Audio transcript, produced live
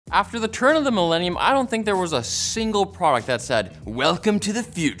After the turn of the millennium, I don't think there was a single product that said, "Welcome to the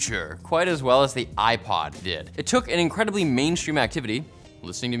future," quite as well as the iPod did. It took an incredibly mainstream activity,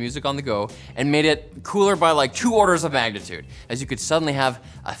 listening to music on the go, and made it cooler by like 2 orders of magnitude, as you could suddenly have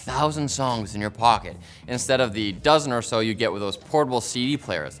 1,000 songs in your pocket, instead of the dozen or so you get with those portable CD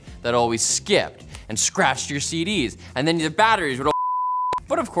players that always skipped and scratched your CDs, and then the batteries would.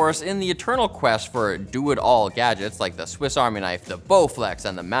 But of course, in the eternal quest for do-it-all gadgets like the Swiss Army knife, the Bowflex,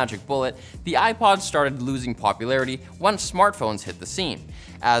 and the Magic Bullet, the iPod started losing popularity once smartphones hit the scene,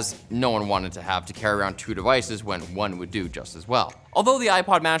 as no one wanted to have to carry around 2 devices when one would do just as well. Although the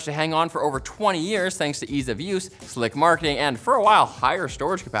iPod managed to hang on for over 20 years thanks to ease of use, slick marketing, and for a while higher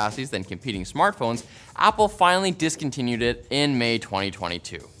storage capacities than competing smartphones, Apple finally discontinued it in May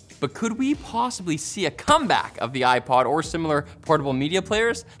 2022. But could we possibly see a comeback of the iPod or similar portable media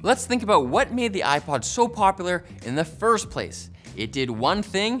players? Let's think about what made the iPod so popular in the first place. It did one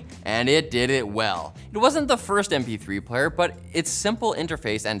thing, and it did it well. It wasn't the first MP3 player, but its simple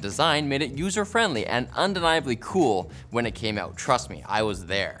interface and design made it user-friendly and undeniably cool when it came out. Trust me, I was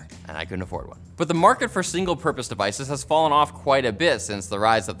there, and I couldn't afford one. But the market for single-purpose devices has fallen off quite a bit since the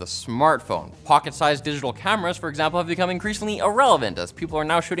rise of the smartphone. Pocket-sized digital cameras, for example, have become increasingly irrelevant as people are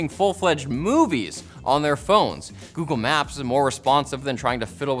now shooting full-fledged movies on their phones. Google Maps is more responsive than trying to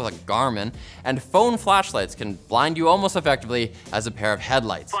fiddle with a Garmin, and phone flashlights can blind you almost effectively as a pair of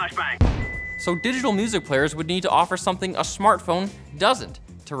headlights. Flashbang. So digital music players would need to offer something a smartphone doesn't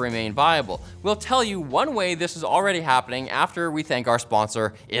to remain viable. We'll tell you one way this is already happening after we thank our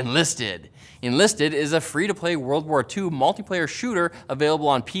sponsor, Enlisted. Enlisted is a free-to-play World War II multiplayer shooter available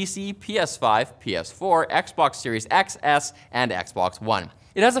on PC, PS5, PS4, Xbox Series X, S, and Xbox One.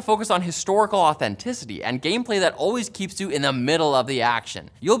 It has a focus on historical authenticity and gameplay that always keeps you in the middle of the action.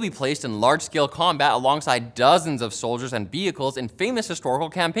 You'll be placed in large-scale combat alongside dozens of soldiers and vehicles in famous historical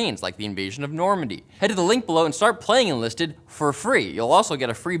campaigns like the invasion of Normandy. Head to the link below and start playing Enlisted for free. You'll also get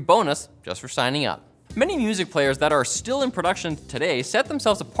a free bonus just for signing up. Many music players that are still in production today set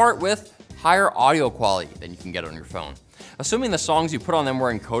themselves apart with higher audio quality than you can get on your phone. Assuming the songs you put on them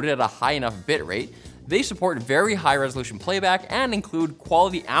were encoded at a high enough bit rate, they support very high resolution playback and include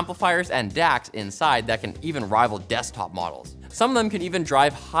quality amplifiers and DACs inside that can even rival desktop models. Some of them can even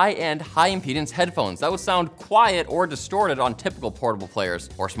drive high-end, high-impedance headphones that would sound quiet or distorted on typical portable players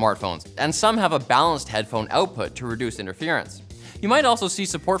or smartphones. And some have a balanced headphone output to reduce interference. You might also see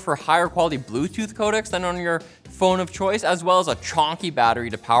support for higher quality Bluetooth codecs than on your phone of choice, as well as a chonky battery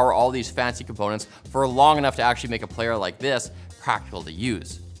to power all these fancy components for long enough to actually make a player like this practical to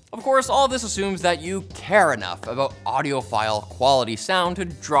use. Of course, all this assumes that you care enough about audiophile quality sound to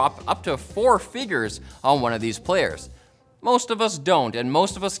drop up to 4 figures on one of these players. Most of us don't, and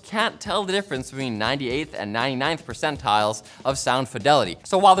most of us can't tell the difference between 98th and 99th percentiles of sound fidelity.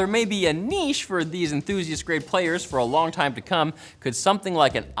 So while there may be a niche for these enthusiast-grade players for a long time to come, could something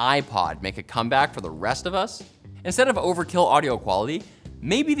like an iPod make a comeback for the rest of us? Instead of overkill audio quality,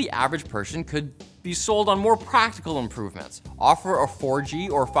 maybe the average person could be sold on more practical improvements. Offer a 4G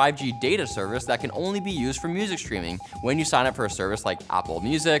or 5G data service that can only be used for music streaming when you sign up for a service like Apple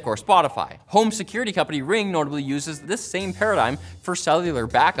Music or Spotify. Home security company Ring notably uses this same paradigm for cellular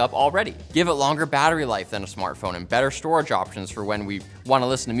backup already. Give it longer battery life than a smartphone and better storage options for when we want to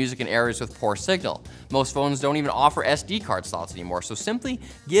listen to music in areas with poor signal. Most phones don't even offer SD card slots anymore, so simply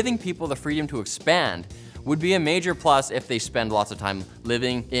giving people the freedom to expand would be a major plus if they spend lots of time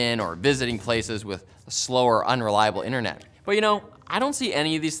living in or visiting places with a slow or unreliable internet. But you know, I don't see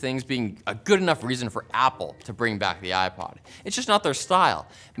any of these things being a good enough reason for Apple to bring back the iPod. It's just not their style.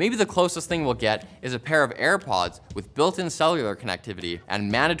 Maybe the closest thing we'll get is a pair of AirPods with built-in cellular connectivity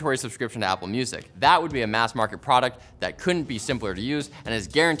and mandatory subscription to Apple Music. That would be a mass market product that couldn't be simpler to use and is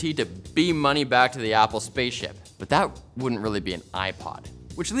guaranteed to beam money back to the Apple spaceship. But that wouldn't really be an iPod.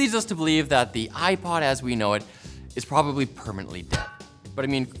 Which leads us to believe that the iPod as we know it is probably permanently dead. But I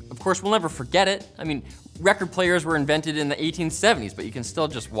mean, of course, we'll never forget it. I mean, record players were invented in the 1870s, but you can still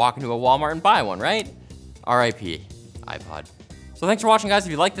just walk into a Walmart and buy one, right? RIP, iPod. So thanks for watching, guys.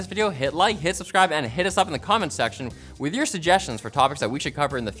 If you like this video, hit like, hit subscribe, and hit us up in the comments section with your suggestions for topics that we should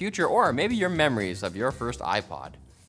cover in the future, or maybe your memories of your first iPod.